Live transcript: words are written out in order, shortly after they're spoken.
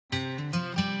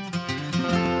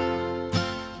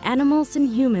Animals and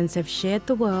humans have shared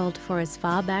the world for as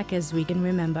far back as we can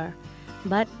remember.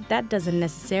 But that doesn't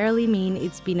necessarily mean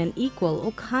it's been an equal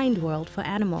or kind world for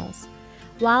animals.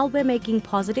 While we're making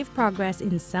positive progress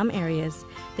in some areas,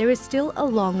 there is still a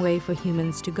long way for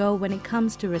humans to go when it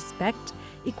comes to respect,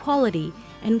 equality,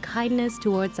 and kindness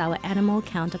towards our animal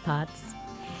counterparts.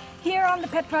 Here on the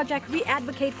Pet Project, we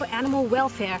advocate for animal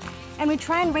welfare and we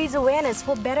try and raise awareness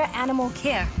for better animal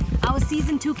care. Our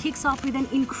Season 2 kicks off with an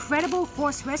incredible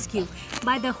horse rescue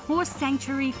by the Horse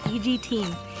Sanctuary Fiji team.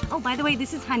 Oh, by the way,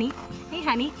 this is Honey. Hey,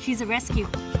 Honey, she's a rescue.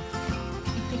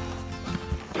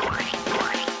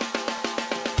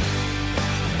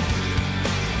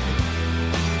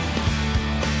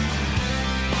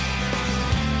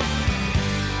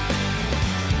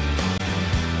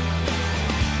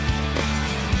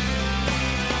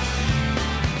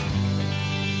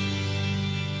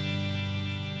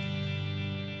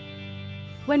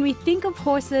 When we think of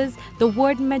horses, the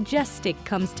word majestic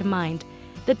comes to mind.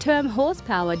 The term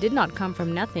horsepower did not come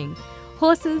from nothing.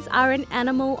 Horses are an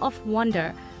animal of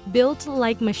wonder, built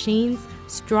like machines,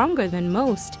 stronger than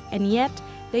most, and yet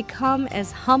they come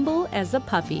as humble as a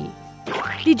puppy.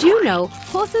 Did you know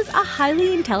horses are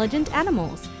highly intelligent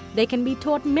animals? They can be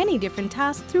taught many different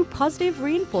tasks through positive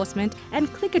reinforcement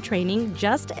and clicker training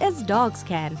just as dogs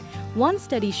can. One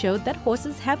study showed that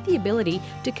horses have the ability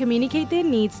to communicate their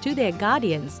needs to their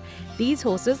guardians. These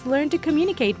horses learn to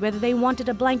communicate whether they wanted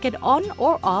a blanket on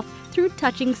or off through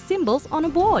touching symbols on a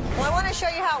board. Well, I want to show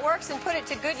you how it works and put it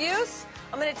to good use.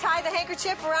 I'm going to tie the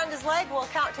handkerchief around his leg. We'll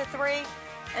count to 3,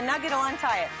 and Nugget will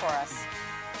untie it for us.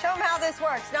 Show him how this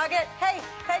works. Nugget, hey,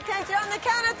 pay attention on the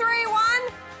count of 3. 1,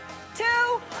 2,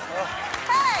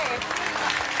 hey!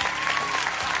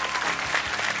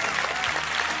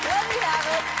 There we have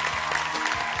it.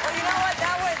 Well, you know what?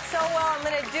 That went so well. I'm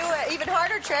going to do an even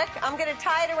harder trick. I'm going to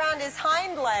tie it around his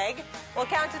hind leg. We'll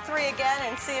count to 3 again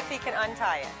and see if he can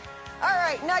untie it. All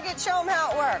right, Nugget, show him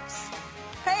how it works.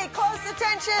 Pay close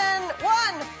attention.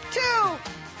 1, 2,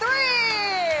 3.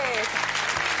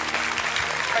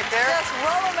 Right there? Just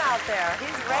roll him out there.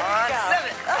 He's ready to go.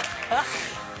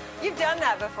 7. You've done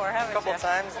that before, haven't you? A couple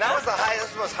times. That was the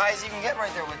highest. This was as high as you can get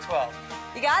right there with 12.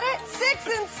 You got it? 6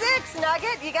 and 6,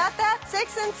 Nugget. You got that? 6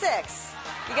 and 6.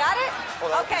 You got it?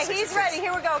 Well, okay, he's ready.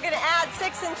 Here we go. We're going to add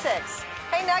 6 and 6.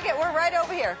 Hey, Nugget, we're right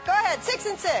over here. Go ahead, 6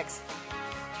 and 6.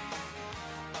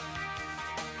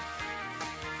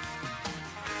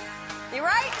 You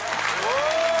right?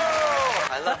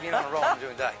 Whoa! I love being on a roll and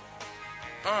doing that.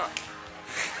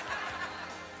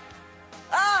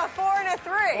 4 and a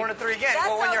 3. 4 and a 3 again. That's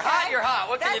well, when you're hot, okay. you're hot.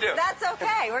 What can you do? That's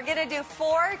okay. We're going to do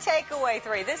 4, take away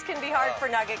 3. This can be hard for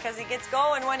Nugget because he gets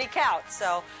going when he counts.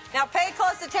 So now pay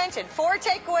close attention. 4,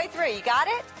 take away 3. You got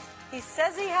it? He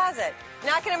says he has it.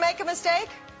 Not going to make a mistake?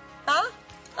 Huh?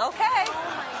 Okay.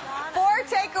 Oh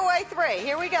 4, take away 3.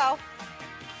 Here we go.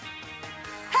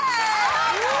 Hey!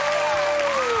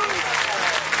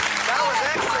 That was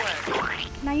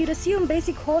excellent. Now you'd assume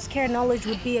basic horse care knowledge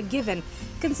would be a given,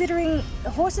 considering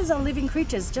horses are living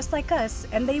creatures just like us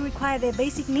and they require their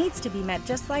basic needs to be met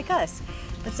just like us.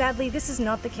 But sadly, this is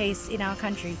not the case in our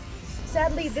country.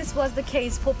 Sadly, this was the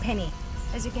case for Penny.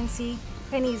 As you can see,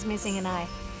 Penny is missing an eye.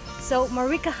 So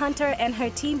Morika Hunter and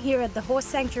her team here at the Horse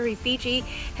Sanctuary Fiji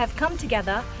have come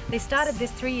together. They started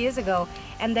this 3 years ago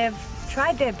and they've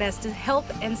tried their best to help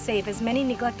and save as many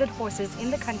neglected horses in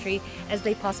the country as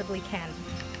they possibly can.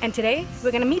 And today,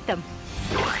 we're going to meet them.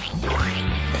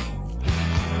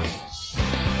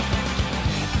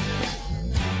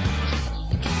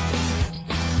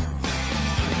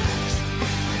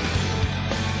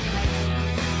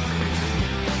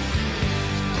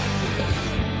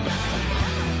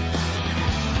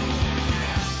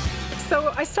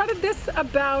 So I started this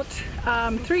about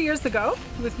 3 years ago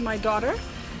with my daughter.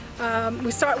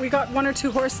 We got 1 or 2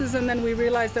 horses and then we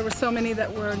realized there were so many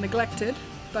that were neglected.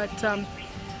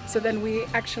 So then we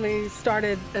actually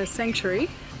started a sanctuary.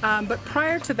 But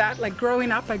prior to that, like growing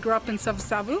up, I grew up in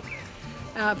Savu.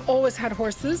 I've always had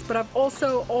horses, but I've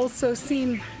also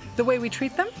seen the way we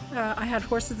treat them. I had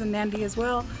horses in Nandi as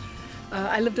well.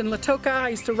 I lived in Lautoka. I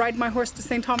used to ride my horse to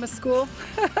St. Thomas School.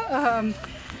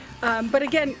 But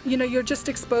again, you know, you're just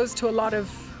exposed to a lot of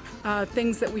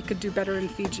things that we could do better in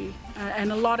Fiji.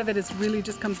 And a lot of it is really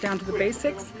just comes down to the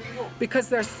basics. Because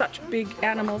they're such big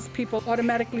animals, people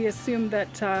automatically assume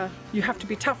that you have to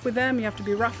be tough with them, you have to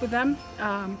be rough with them.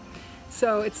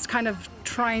 So it's kind of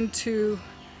trying to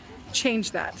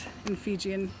change that in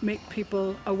Fiji and make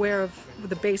people aware of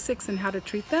the basics and how to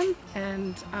treat them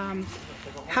and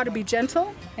how to be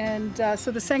gentle. And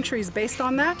so the sanctuary is based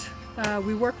on that.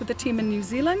 We work with a team in New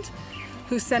Zealand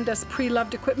who send us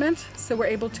pre-loved equipment, so we're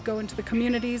able to go into the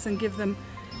communities and give them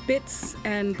bits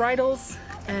and bridles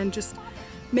and just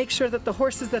make sure that the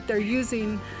horses that they're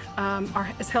using are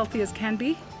as healthy as can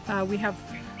be. We have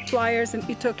flyers in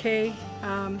Itoke,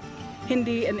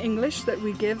 Hindi and English that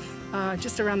we give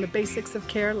just around the basics of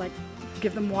care, like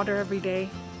give them water every day,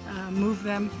 move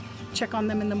them, check on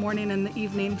them in the morning and the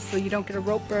evening so you don't get a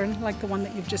rope burn like the one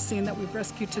that you've just seen that we've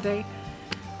rescued today.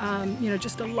 You know,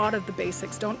 just a lot of the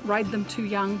basics. Don't ride them too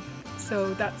young.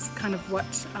 So that's kind of what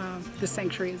the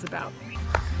sanctuary is about.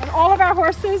 And all of our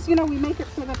horses, you know, we make it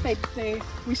so that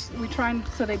we try and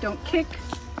so they don't kick,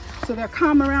 so they're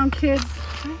calm around kids.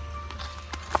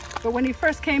 But when he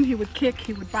first came, he would kick,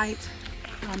 he would bite.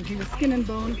 He was skin and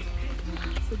bone.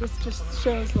 So this just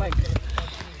shows, like,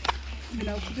 you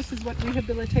know, this is what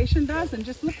rehabilitation does, and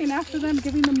just looking after them,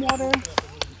 giving them water,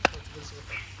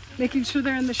 making sure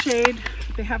they're in the shade,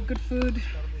 they have good food,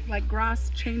 like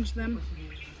grass, change them.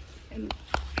 And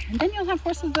then you'll have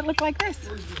horses that look like this,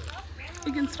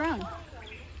 big and strong.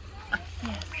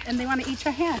 Yes, and they want to eat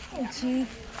your hand. Oh,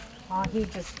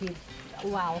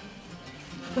 wow.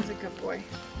 He's a good boy.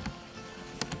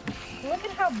 Look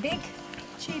at how big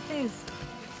Chief is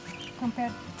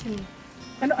compared to me.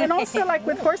 And also, like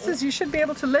with horses, you should be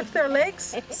able to lift their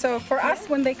legs. So for us,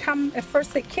 when they come, at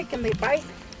first they kick and they bite,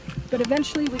 but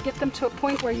eventually we get them to a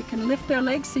point where you can lift their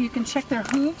legs so you can check their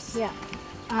hooves. Yeah.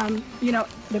 You know,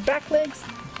 the back legs,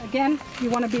 again, you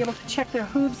want to be able to check their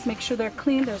hooves, make sure they're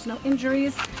clean, there's no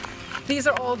injuries. These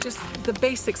are all just the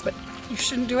basics, but you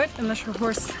shouldn't do it unless your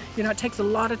horse, you know, it takes a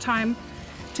lot of time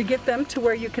to get them to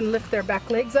where you can lift their back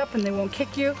legs up and they won't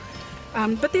kick you.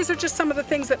 But these are just some of the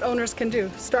things that owners can do.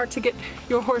 Start to get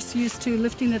your horse used to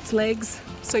lifting its legs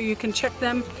so you can check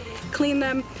them, clean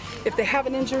them. If they have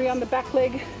an injury on the back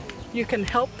leg, you can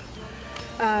help,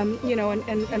 you know,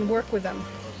 and work with them.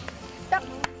 Yep.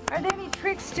 Are there any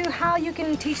tricks to how you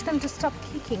can teach them to stop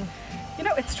kicking? You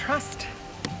know, it's trust.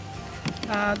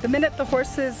 The minute the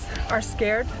horses are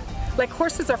scared, like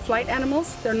horses are flight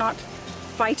animals, they're not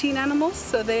fighting animals,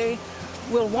 so they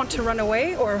will want to run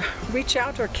away or reach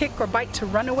out or kick or bite to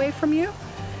run away from you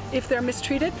if they're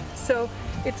mistreated. So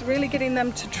it's really getting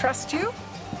them to trust you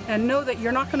and know that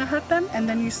you're not going to hurt them, and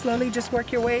then you slowly just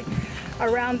work your way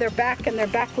around their back and their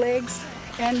back legs,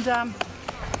 and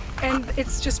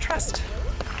it's just trust.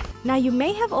 Now, you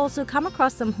may have also come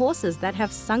across some horses that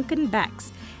have sunken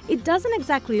backs. It doesn't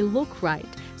exactly look right.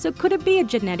 So could it be a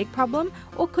genetic problem,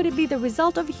 or could it be the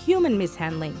result of human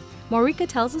mishandling? Morika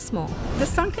tells us more. The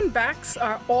sunken backs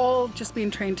are all just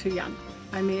being trained too young.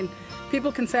 I mean,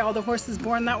 people can say, oh, the horse is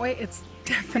born that way. It's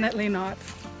definitely not.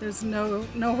 There's no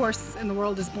horse in the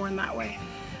world is born that way.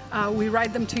 We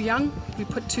ride them too young. We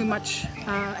put too much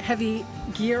heavy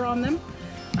gear on them.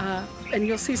 And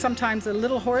you'll see sometimes a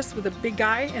little horse with a big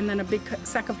guy and then a big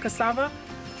sack of cassava.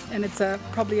 And it's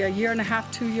probably a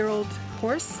 1.5 to 2-year-old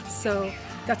horse. So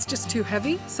that's just too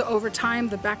heavy. So over time,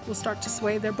 the back will start to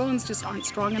sway. Their bones just aren't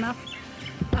strong enough.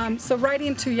 So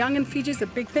riding too young in Fiji is a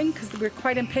big thing because we're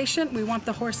quite impatient. We want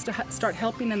the horse to start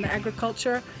helping in the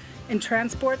agriculture, in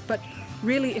transport. But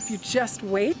really, if you just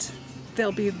wait,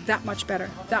 they'll be that much better,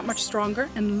 that much stronger,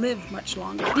 and live much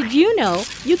longer. Did you know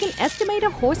you can estimate a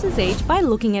horse's age by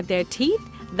looking at their teeth?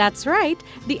 That's right,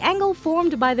 the angle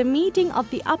formed by the meeting of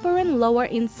the upper and lower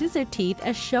incisor teeth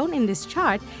as shown in this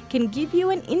chart can give you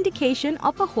an indication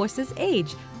of a horse's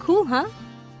age. Cool, huh?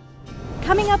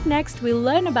 Coming up next, we'll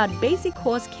learn about basic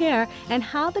horse care and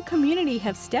how the community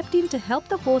have stepped in to help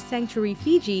the Horse Sanctuary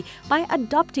Fiji by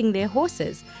adopting their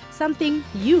horses, something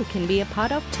you can be a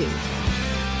part of too.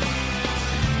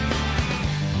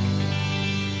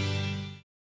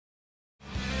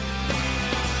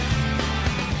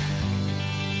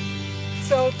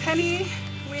 So Penny,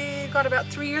 we got about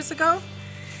 3 years ago,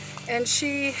 and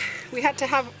we had to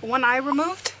have one eye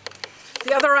removed.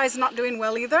 The other eye's not doing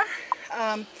well either.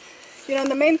 You know,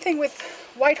 and the main thing with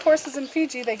white horses in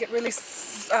Fiji, they get really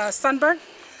sunburned.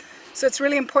 So it's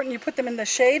really important you put them in the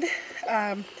shade.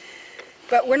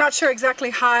 But we're not sure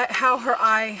exactly how her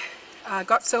eye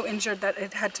got so injured that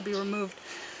it had to be removed.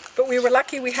 But we were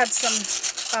lucky we had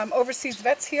some overseas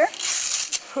vets here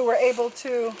who were able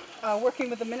to, working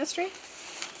with the ministry.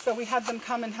 So we had them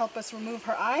come and help us remove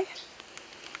her eye.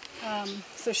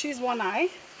 So she's one eye.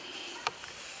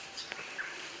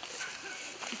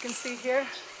 You can see here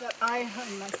that eye. Oh,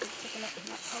 nice. Picking up.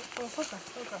 Okay.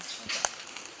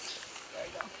 There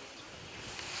you go.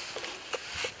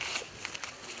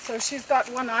 So she's got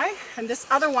one eye, and this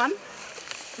other one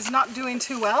is not doing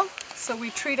too well. So we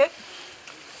treat it.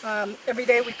 Every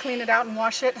day we clean it out and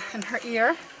wash it, and her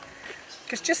ear.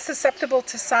 It's just susceptible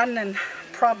to sun and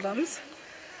problems.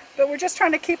 But we're just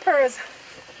trying to keep her as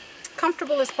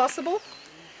comfortable as possible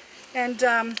and,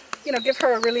 you know, give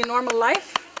her a really normal life.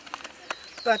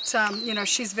 But, you know,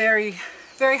 she's very,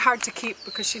 very hard to keep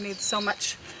because she needs so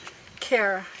much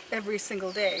care every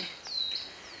single day.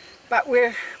 But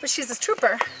she's a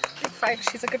trooper, big fighter.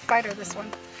 She's a good fighter, this one.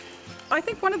 I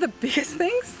think one of the biggest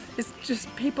things is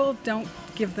just people don't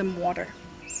give them water.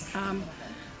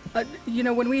 You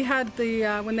know, when we had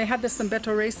when they had the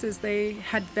Sambeto races, they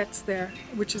had vets there,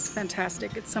 which is fantastic.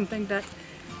 It's something that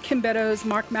Kim Beddoes,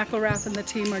 Mark McElrath and the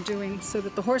team are doing so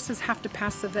that the horses have to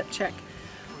pass the vet check.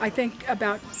 I think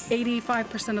about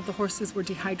 85% of the horses were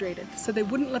dehydrated, so they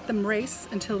wouldn't let them race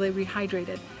until they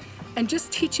rehydrated. And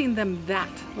just teaching them that,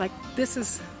 like, this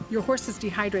is, your horse is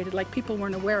dehydrated, like people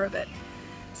weren't aware of it.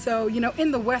 So, you know,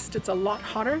 in the West it's a lot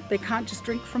hotter. They can't just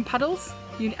drink from puddles.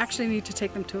 You actually need to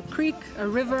take them to a creek, a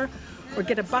river, or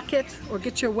get a bucket, or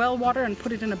get your well water and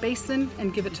put it in a basin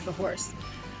and give it to the horse.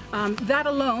 That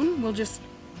alone will just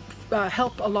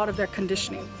help a lot of their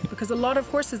conditioning, because a lot of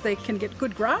horses, they can get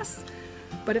good grass,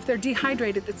 but if they're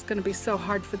dehydrated, it's going to be so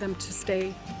hard for them to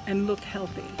stay and look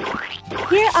healthy.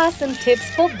 Here are some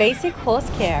tips for basic horse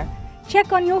care.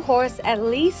 Check on your horse at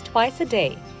least twice a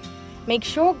day. Make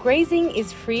sure grazing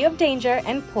is free of danger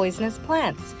and poisonous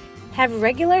plants. Have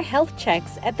regular health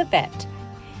checks at the vet.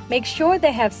 Make sure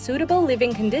they have suitable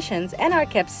living conditions and are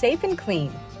kept safe and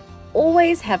clean.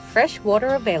 Always have fresh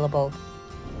water available.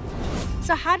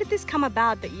 So how did this come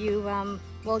about that you,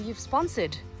 you've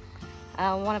sponsored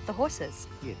one of the horses?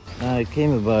 Yeah. It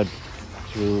came about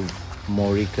through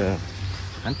Morika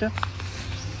Hunter.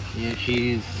 Yeah,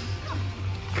 she's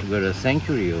got a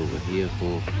sanctuary over here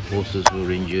for horses who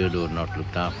are injured or not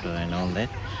looked after and all that.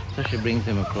 So she brings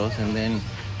them across, and then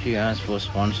she asked for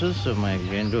sponsors. So my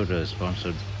granddaughter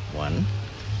sponsored one,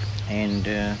 and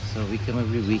so we come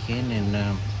every weekend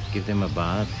and give them a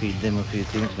bath, feed them a few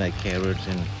things like carrots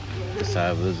and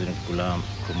cassavas and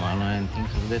kumala and things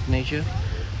of that nature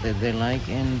that they like,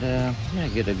 and yeah,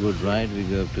 get a good ride. We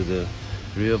go up to the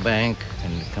river bank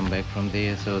and come back from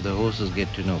there, so the horses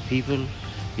get to know people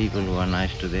who are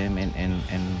nice to them,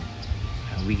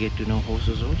 and we get to know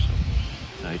horses also.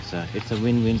 So it's a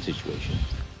win-win situation.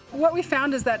 What we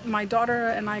found is that my daughter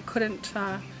and I couldn't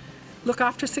look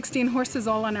after 16 horses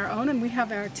all on our own, and we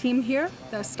have our team here,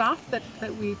 the staff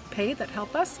that we pay that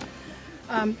help us.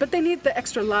 But they need the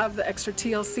extra love, the extra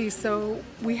TLC, so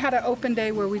we had an open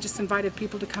day where we just invited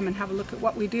people to come and have a look at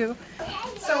what we do.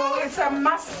 So it's a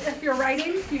must if you're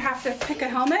riding, you have to pick a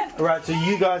helmet. Right, so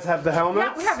you guys have the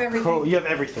helmets? Yeah, we have everything. Cool, you have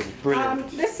everything, brilliant.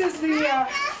 This is the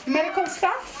medical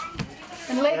stuff,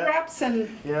 and leg wraps and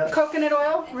coconut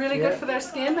oil, really good for their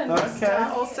skin, and just,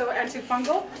 also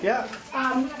antifungal. Yeah.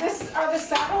 This are the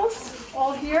saddles,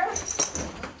 all here.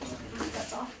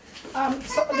 That's all.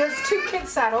 So there's 2 kid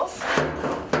saddles.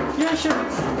 Yeah, sure.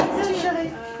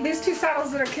 There's 2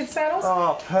 saddles that are kid saddles.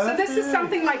 Oh, perfect. So this is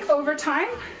something like over time.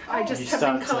 I just have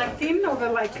been collecting over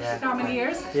like how many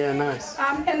years. Yeah, nice.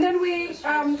 And then we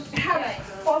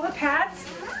have all the pads.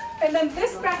 And then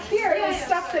this back here is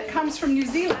stuff that comes from New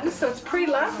Zealand, so it's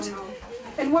pre-loved.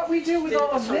 And what we do with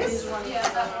all of this,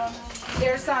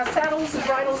 there's saddles and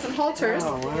bridles and halters,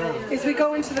 is we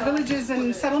go into the villages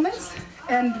and settlements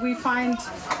and we find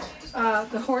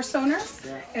the horse owners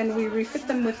and we refit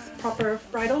them with proper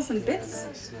bridles and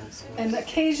bits. And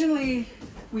occasionally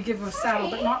we give a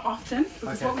saddle, but not often,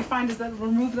 because what we find is that we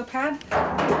remove the pad,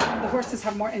 the horses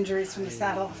have more injuries from the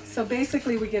saddle. So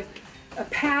basically we give a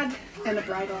pad and a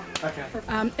bridle. Okay.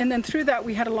 And then through that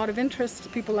we had a lot of interest.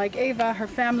 People like Ava, her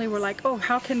family were like, oh,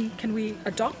 how can we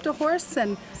adopt a horse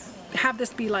and have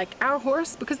this be like our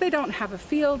horse? Because they don't have a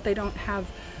field, they don't have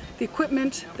the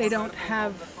equipment, they don't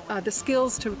have the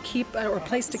skills to keep or a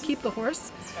place to keep the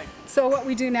horse. So what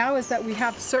we do now is that we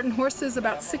have certain horses,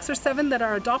 about 6 or 7 that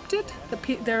are adopted.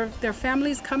 Their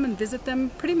families come and visit them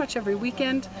pretty much every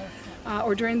weekend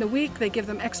or during the week. They give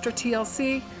them extra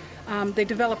TLC. They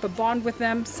develop a bond with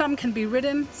them. Some can be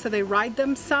ridden, so they ride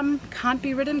them. Some can't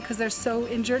be ridden because they're so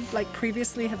injured, like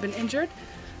previously have been injured.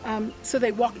 So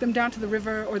they walk them down to the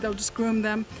river or they'll just groom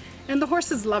them. And the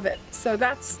horses love it. So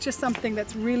that's just something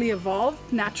that's really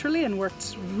evolved naturally and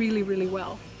works really, really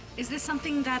well. Is this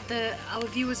something that our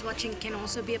viewers watching can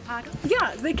also be a part of?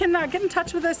 Yeah, they can get in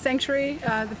touch with the Sanctuary,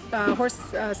 the Horse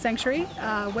Sanctuary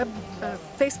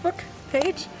Facebook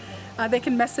page. They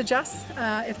can message us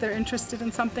if they're interested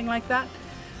in something like that.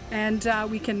 And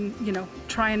we can,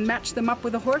 try and match them up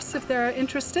with a horse if they're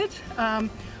interested.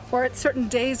 Or at certain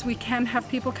days we can have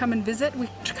people come and visit. We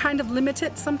kind of limit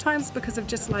it sometimes because of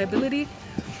just liability.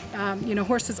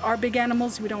 Horses are big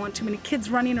animals. We don't want too many kids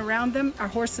running around them. Our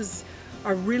horses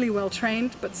are really well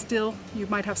trained, but still you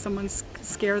might have someone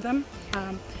scare them.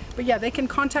 But yeah, they can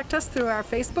contact us through our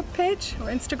Facebook page or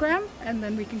Instagram, and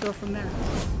then we can go from there.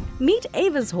 Meet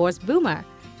Ava's horse, Boomer.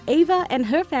 Ava and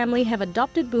her family have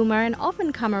adopted Boomer and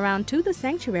often come around to the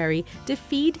sanctuary to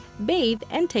feed, bathe,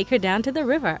 and take her down to the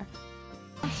river.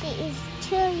 She is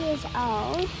 2 years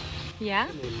old. Yeah?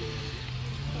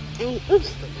 And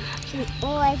oops, she's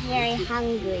always very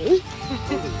hungry.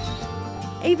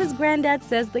 Ava's granddad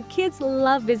says the kids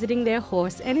love visiting their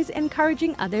horse and is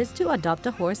encouraging others to adopt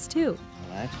a horse too.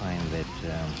 I find that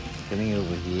coming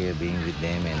over here, being with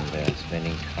them and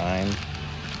spending time,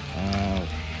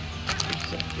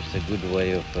 it's a good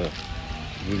way of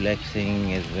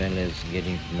relaxing as well as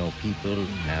getting to know people.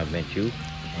 Now I've met you,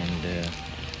 and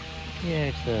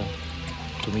yeah, it's a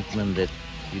commitment that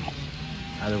you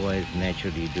otherwise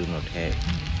naturally do not have.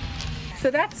 So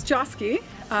that's Josky.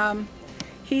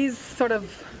 He's sort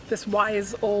of this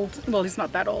wise old, well, he's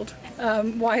not that old,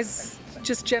 wise,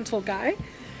 just gentle guy.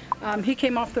 He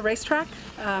came off the racetrack.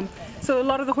 So a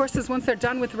lot of the horses, once they're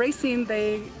done with racing,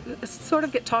 they sort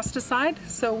of get tossed aside.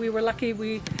 So we were lucky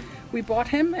we bought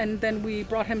him, and then we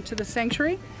brought him to the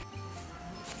sanctuary.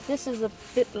 This is a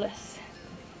bitless.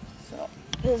 So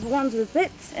there's ones with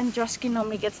bits, and Josky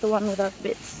normally gets the one without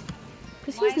bits.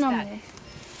 Because he's normally.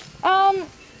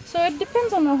 So it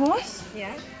depends on the horse.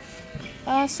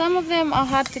 Yeah. Some of them are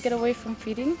hard to get away from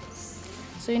feeding,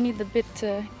 so you need the bit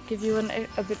to give you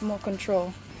a bit more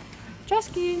control.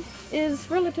 Josky is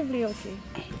relatively okay.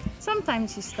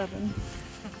 Sometimes he's stubborn,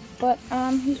 but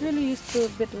he's really used to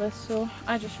bitless, so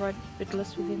I just ride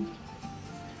bitless with him.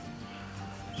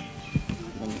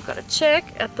 Then you've got to check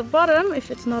at the bottom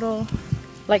if it's not all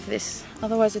like this,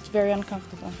 otherwise it's very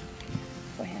uncomfortable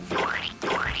for him.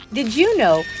 Did you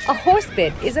know a horse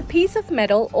bit is a piece of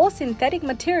metal or synthetic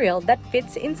material that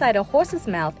fits inside a horse's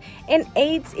mouth and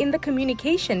aids in the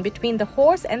communication between the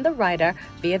horse and the rider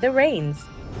via the reins?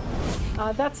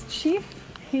 That's Chief.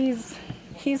 He's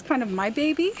kind of my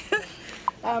baby.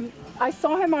 I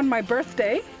saw him on my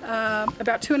birthday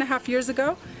about 2.5 years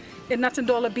ago in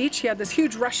Nutandola Beach. He had this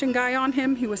huge Russian guy on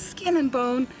him. He was skin and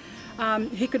bone.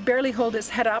 He could barely hold his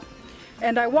head up.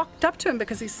 And I walked up to him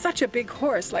because he's such a big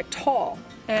horse, like tall.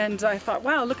 And I thought,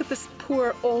 wow, look at this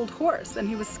poor old horse. And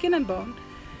he was skin and bone.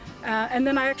 And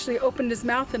then I actually opened his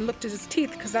mouth and looked at his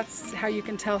teeth, because that's how you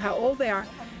can tell how old they are.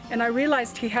 And I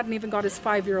realized he hadn't even got his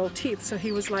 5-year-old teeth. So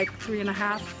he was like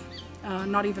 3.5,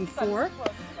 not even 4.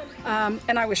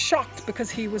 And I was shocked because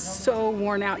he was so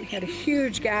worn out. He had a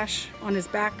huge gash on his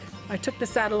back. I took the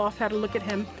saddle off, had a look at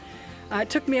him. It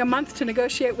took me a month to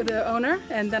negotiate with the owner,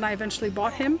 and then I eventually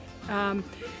bought him.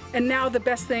 And now the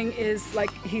best thing is,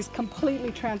 like, he's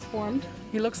completely transformed.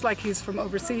 He looks like he's from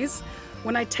overseas.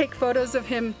 When I take photos of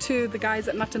him to the guys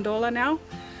at Nutandola now,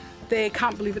 they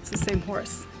can't believe it's the same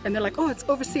horse. And they're like, oh, it's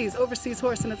overseas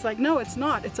horse. And it's like, no, it's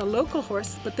not. It's a local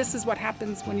horse, but this is what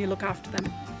happens when you look after them.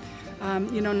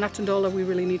 You know, Nutandola, we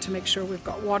really need to make sure we've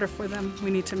got water for them.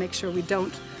 We need to make sure we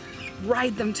don't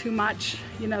ride them too much,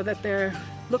 you know, that they're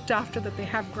looked after, that they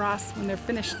have grass when they're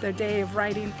finished their day of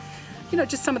riding. You know,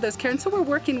 just some of those care. And so we're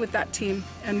working with that team,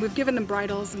 and we've given them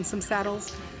bridles and some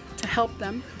saddles to help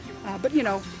them. But you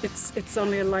know, it's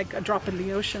only like a drop in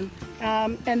the ocean.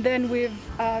 And then we've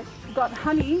got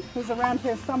Honey, who's around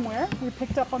here somewhere. We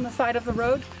picked up on the side of the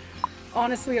road.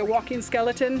 Honestly, a walking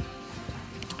skeleton.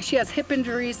 She has hip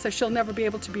injuries, so she'll never be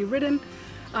able to be ridden.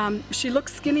 She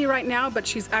looks skinny right now, but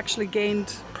she's actually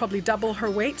gained probably double her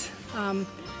weight.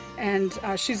 And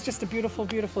she's just a beautiful,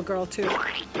 beautiful girl too.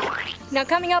 Now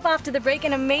coming up after the break,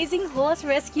 an amazing horse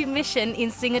rescue mission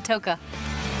in Sigatoka.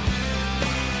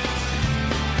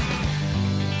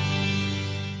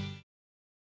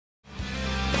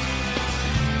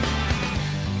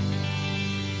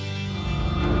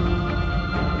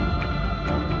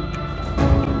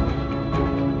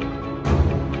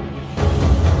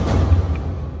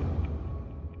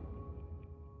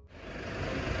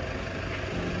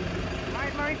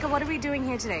 What are we doing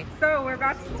here today? So we're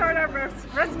about to start our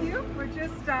rescue. We're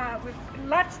just, we've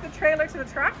latched the trailer to the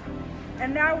truck,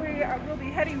 and now we'll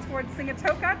be heading towards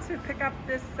Sigatoka to pick up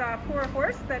this poor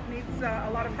horse that needs a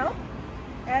lot of help.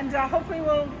 And hopefully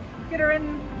we'll get her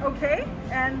in okay,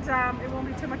 and it won't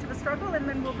be too much of a struggle, and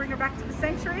then we'll bring her back to the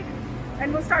sanctuary,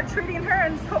 and we'll start treating her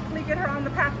and hopefully get her on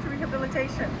the path to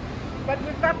rehabilitation. But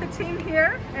we've got the team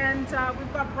here, and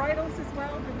we've got bridles as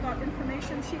well. We've got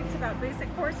information sheets about basic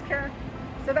horse care.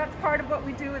 So that's part of what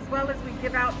we do, as well as we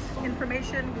give out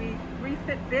information. We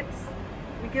refit bits.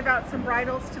 We give out some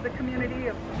bridles to the community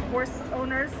of horse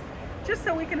owners, just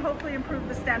so we can hopefully improve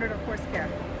the standard of horse care.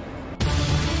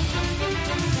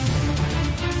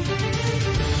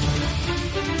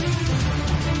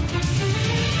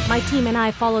 My team and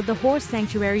I followed the Horse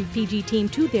Sanctuary Fiji team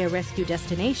to their rescue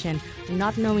destination,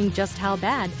 not knowing just how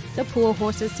bad the poor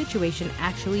horse's situation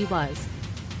actually was.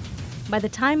 By the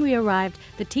time we arrived,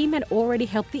 the team had already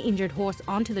helped the injured horse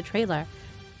onto the trailer.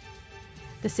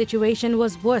 The situation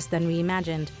was worse than we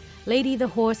imagined. Lady the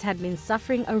horse had been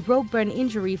suffering a rope burn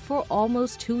injury for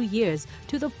almost 2 years,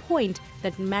 to the point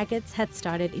that maggots had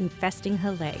started infesting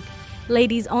her leg.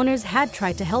 Lady's owners had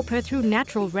tried to help her through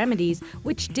natural remedies,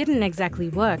 which didn't exactly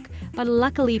work. But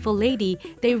luckily for Lady,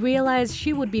 they realized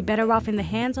she would be better off in the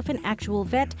hands of an actual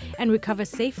vet and recover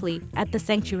safely at the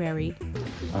sanctuary.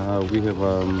 We have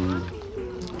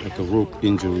like a rope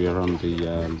injury around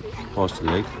the horse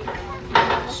leg.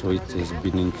 So it has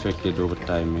been infected over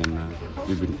time, and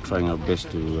we've been trying our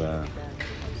best to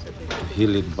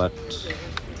heal it, but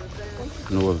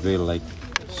no avail.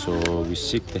 So we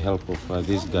seek the help of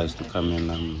these guys to come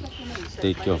and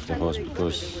take care of the horse,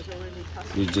 because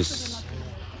we've just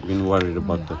been worried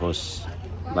about the horse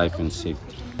life and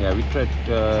safety. Yeah, we tried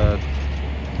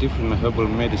different herbal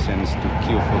medicines to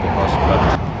cure for the horse, but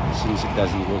since it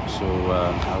doesn't work, so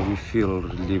we feel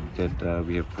relieved that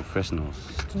we have professionals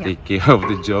to take care of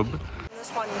the job. This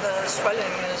one, the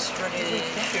swelling is really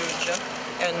huge,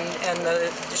 and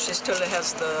she still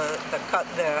has the cut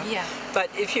there. Yeah. But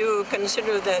if you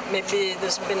consider that maybe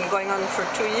this has been going on for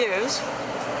 2 years,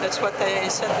 that's what they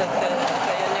said, that the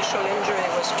initial injury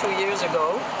was 2 years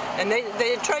ago. And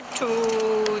they tried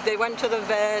to, they went to the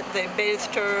vet, they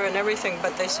bathed her and everything,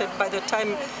 but they said by the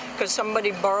time, because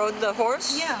somebody borrowed the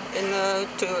horse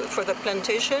for the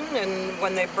plantation, and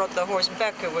when they brought the horse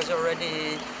back, it was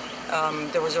already,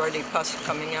 there was already pus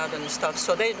coming out and stuff.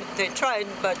 So they tried,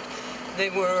 but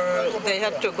they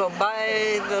had to go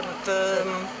buy the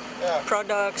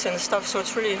products and stuff, so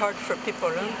it's really hard for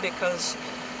people, because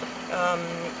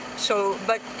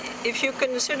but if you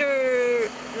consider,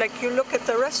 like, you look at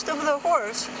the rest of the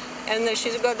horse, and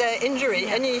she's got that injury,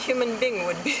 any human being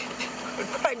would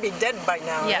probably be dead by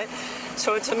now, right?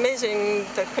 So it's amazing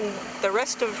the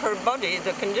rest of her body,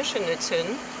 the condition it's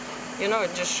in, you know,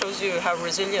 it just shows you how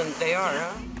resilient they are.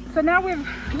 Huh? So now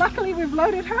luckily we've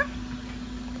loaded her.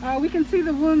 We can see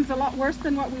the wounds a lot worse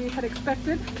than what we had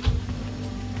expected,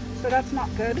 so that's not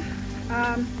good.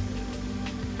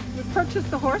 We've purchased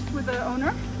the horse with the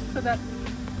owner, so that,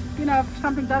 you know, if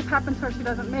something does happen to her, she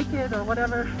doesn't make it or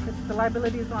whatever, the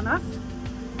liability is on us.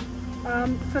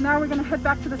 So now we're going to head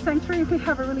back to the sanctuary. We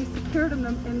have her really secured in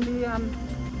the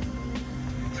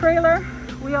trailer.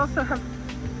 We also have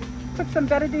put some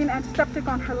betadine antiseptic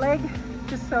on her leg,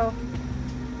 just so,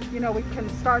 you know, we can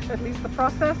start at least the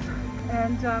process.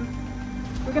 And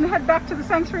we're going to head back to the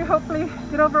sanctuary, hopefully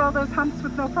get over all those humps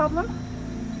with no problem,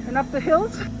 and up the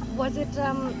hills. Was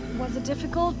it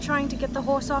difficult trying to get the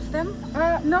horse off them?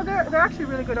 No, they're actually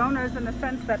really good owners, in the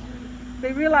sense that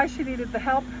they realized she needed the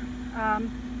help.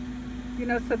 You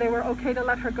know, so they were okay to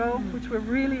let her go, which we're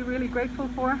really, really grateful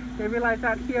for. They realized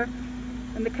out here,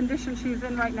 in the condition she's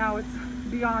in right now, it's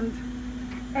beyond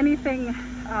anything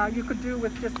you could do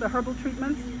with just the herbal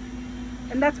treatments.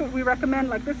 And that's what we recommend.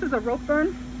 Like, this is a rope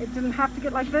burn. It didn't have to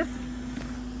get like this.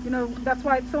 You know, that's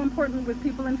why it's so important with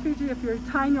people in Fiji, if you're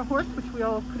tying your horse, which we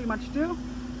all pretty much do,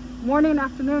 morning,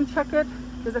 afternoon, check it.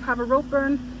 Does it have a rope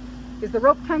burn? Is the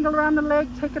rope tangled around the leg?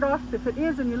 Take it off. If it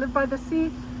is, and you live by the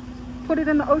sea, put it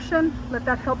in the ocean. Let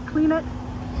that help clean it.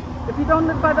 If you don't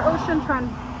live by the ocean, try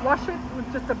and wash it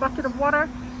with just a bucket of water,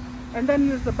 and then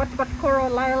use the batukoro,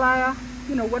 laya,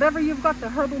 you know, whatever you've got, the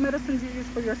herbal medicines you use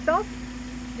for yourself,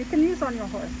 you can use on your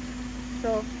horse.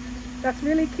 So that's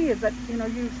really key, is that, you know,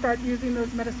 you start using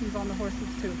those medicines on the horses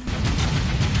too.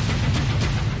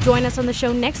 Join us on the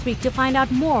show next week to find out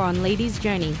more on Lady's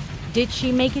journey. Did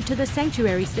she make it to the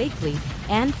sanctuary safely?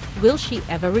 And will she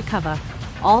ever recover?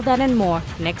 All that and more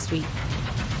next week.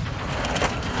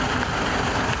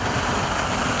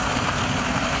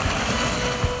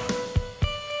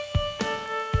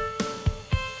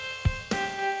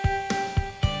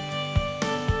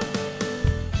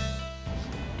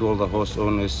 To all the horse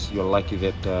owners, you're lucky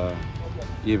that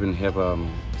you even have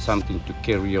something to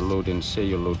carry your load and share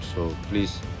your load. So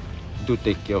please do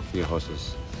take care of your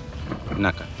horses.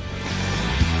 Naka.